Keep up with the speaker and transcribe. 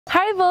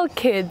Haribol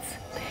kids!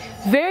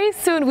 Very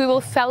soon we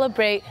will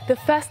celebrate the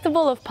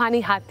festival of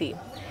Panihati.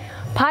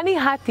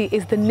 Panihati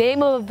is the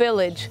name of a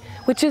village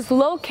which is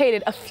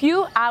located a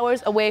few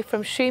hours away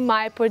from Sri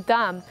Mayapur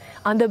Dham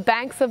on the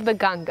banks of the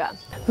Ganga.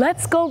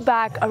 Let's go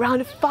back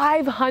around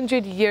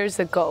 500 years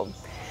ago,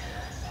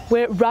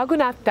 where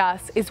Raghunath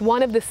Das is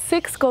one of the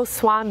 6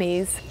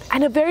 Goswamis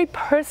and a very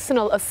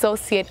personal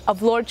associate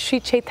of Lord Sri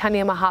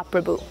Chaitanya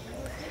Mahaprabhu.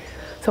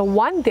 So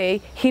one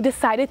day he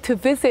decided to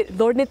visit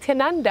Lord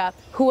Nityananda,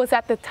 who was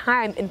at the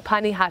time in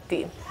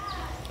Panihati.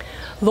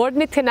 Lord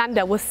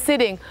Nityananda was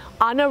sitting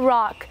on a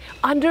rock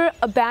under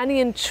a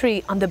banyan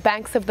tree on the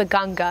banks of the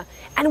Ganga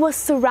and was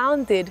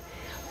surrounded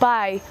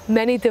by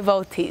many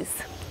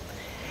devotees.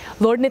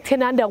 Lord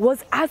Nityananda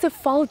was as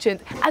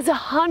effulgent as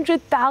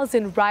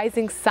 100,000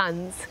 rising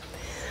suns.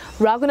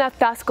 Raghunath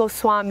Das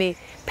Goswami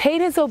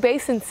paid his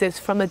obeisances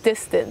from a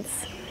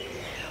distance.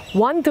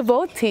 One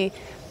devotee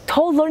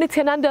told Lord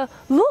Nityananda,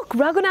 "Look,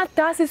 Raghunath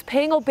Das is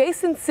paying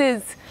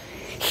obeisances."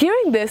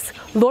 Hearing this,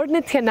 Lord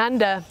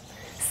Nityananda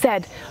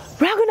said,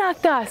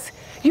 "Raghunath Das,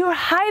 you're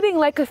hiding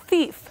like a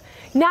thief.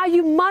 Now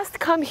you must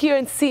come here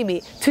and see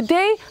me.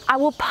 Today I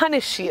will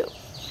punish you."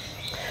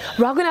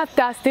 Raghunath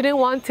Das didn't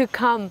want to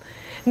come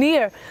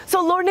near, so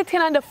Lord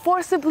Nityananda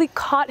forcibly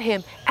caught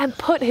him and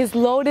put his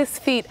lotus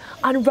feet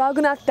on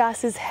Raghunath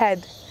Das's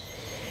head.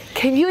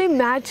 Can you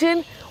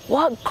imagine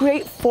what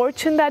great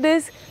fortune that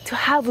is, to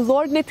have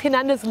Lord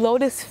Nityananda's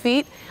lotus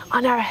feet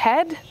on our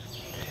head?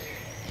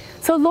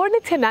 So Lord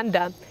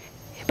Nityananda,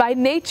 by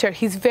nature,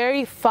 he's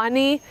very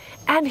funny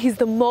and he's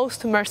the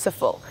most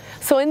merciful.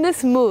 So in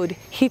this mood,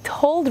 he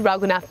told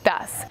Raghunath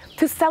Das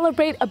to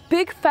celebrate a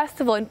big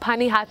festival in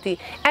Panihati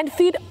and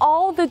feed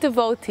all the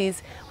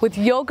devotees with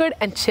yogurt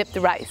and chipped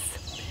rice.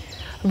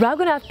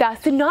 Raghunath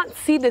Das did not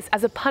see this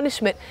as a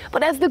punishment,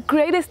 but as the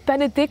greatest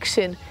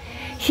benediction.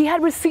 He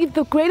had received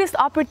the greatest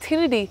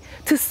opportunity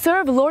to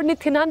serve Lord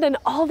Nityananda and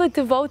all the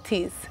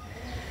devotees.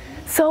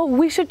 So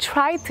we should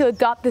try to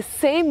adopt the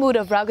same mood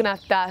of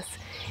Raghunath Das,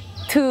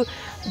 to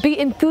be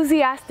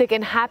enthusiastic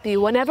and happy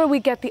whenever we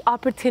get the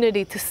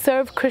opportunity to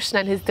serve Krishna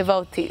and his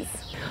devotees.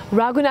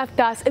 Raghunath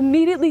Das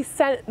immediately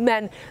sent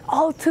men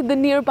all to the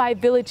nearby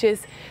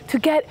villages to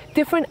get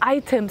different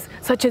items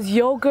such as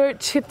yogurt,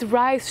 chipped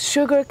rice,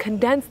 sugar,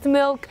 condensed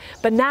milk,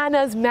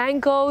 bananas,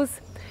 mangoes.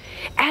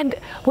 And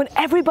when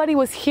everybody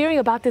was hearing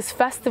about this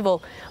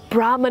festival,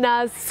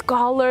 brahmanas,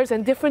 scholars,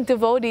 and different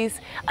devotees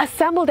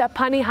assembled at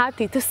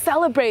Panihati to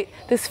celebrate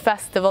this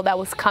festival that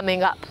was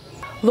coming up.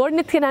 Lord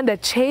Nityananda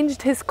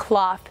changed his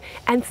cloth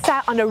and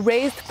sat on a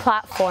raised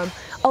platform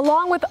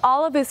along with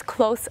all of his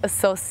close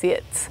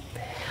associates.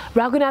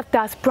 Raghunath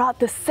Das brought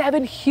the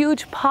 7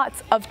 huge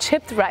pots of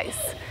chipped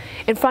rice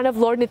in front of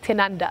Lord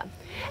Nityananda.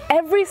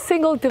 Every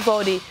single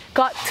devotee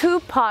got 2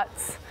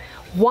 pots.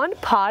 One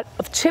pot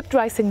of chipped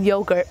rice and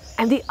yogurt,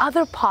 and the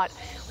other pot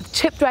with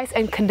chipped rice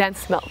and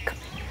condensed milk.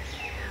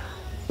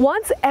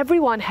 Once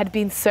everyone had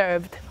been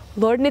served,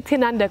 Lord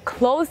Nityananda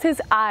closed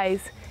his eyes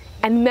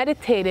and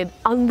meditated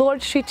on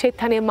Lord Sri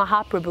Chaitanya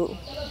Mahaprabhu.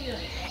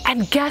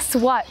 And guess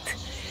what?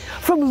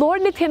 From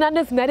Lord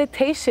Nityananda's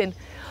meditation,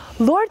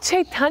 Lord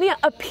Chaitanya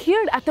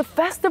appeared at the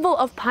festival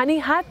of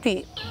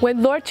Panihati.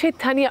 When Lord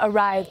Chaitanya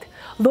arrived,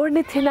 Lord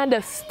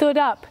Nityananda stood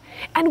up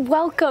and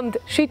welcomed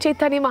Sri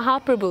Chaitanya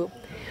Mahaprabhu.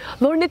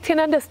 Lord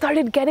Nityananda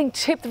started getting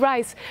chipped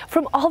rice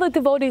from all the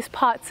devotees'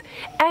 pots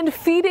and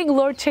feeding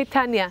Lord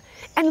Chaitanya.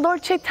 And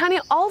Lord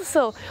Chaitanya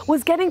also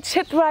was getting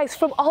chipped rice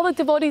from all the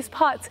devotees'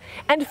 pots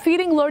and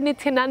feeding Lord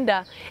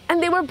Nityananda.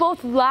 And they were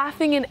both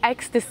laughing in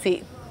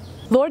ecstasy.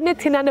 Lord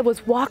Nityananda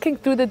was walking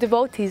through the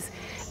devotees,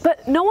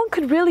 but no one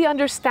could really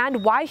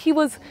understand why he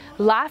was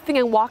laughing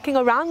and walking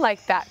around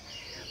like that.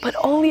 But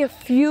only a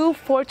few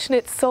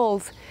fortunate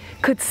souls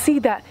could see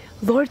that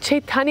Lord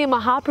Chaitanya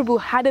Mahaprabhu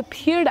had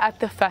appeared at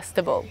the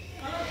festival.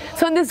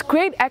 So in this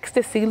great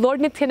ecstasy,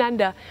 Lord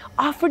Nityananda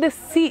offered a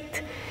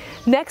seat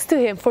next to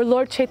him for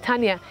Lord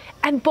Chaitanya,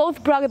 and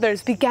both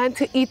brothers began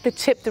to eat the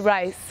chipped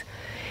rice.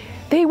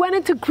 They went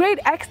into great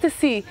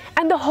ecstasy,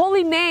 and the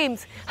holy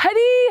names, Hari,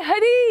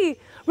 Hari,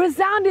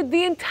 resounded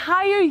the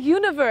entire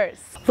universe.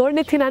 Lord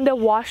Nityananda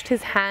washed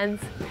his hands,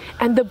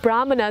 and the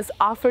brahmanas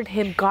offered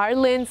him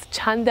garlands,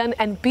 chandan,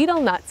 and betel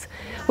nuts,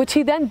 which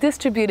he then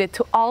distributed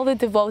to all the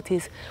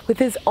devotees with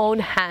his own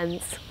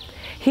hands.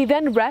 He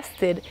then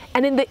rested,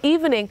 and in the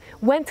evening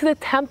went to the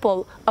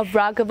temple of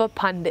Raghava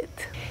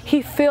Pandit.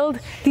 He filled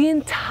the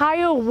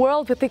entire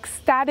world with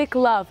ecstatic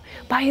love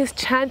by his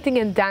chanting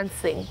and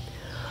dancing.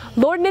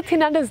 Lord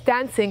Nityananda's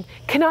dancing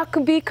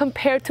cannot be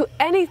compared to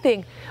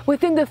anything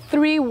within the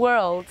 3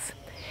 worlds.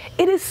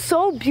 It is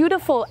so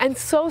beautiful and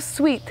so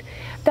sweet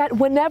that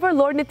whenever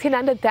Lord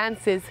Nityananda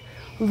dances,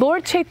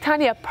 Lord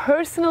Chaitanya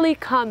personally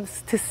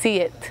comes to see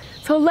it.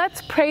 So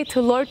let's pray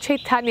to Lord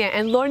Chaitanya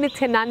and Lord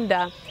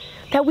Nityananda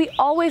that we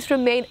always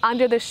remain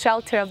under the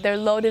shelter of their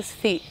lotus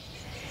feet.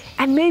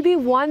 And maybe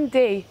one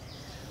day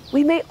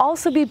we may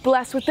also be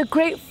blessed with the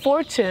great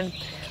fortune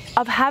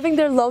of having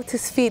their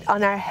lotus feet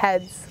on our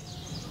heads.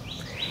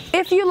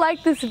 If you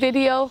like this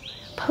video,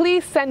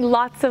 please send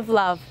lots of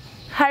love.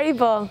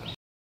 Haribol.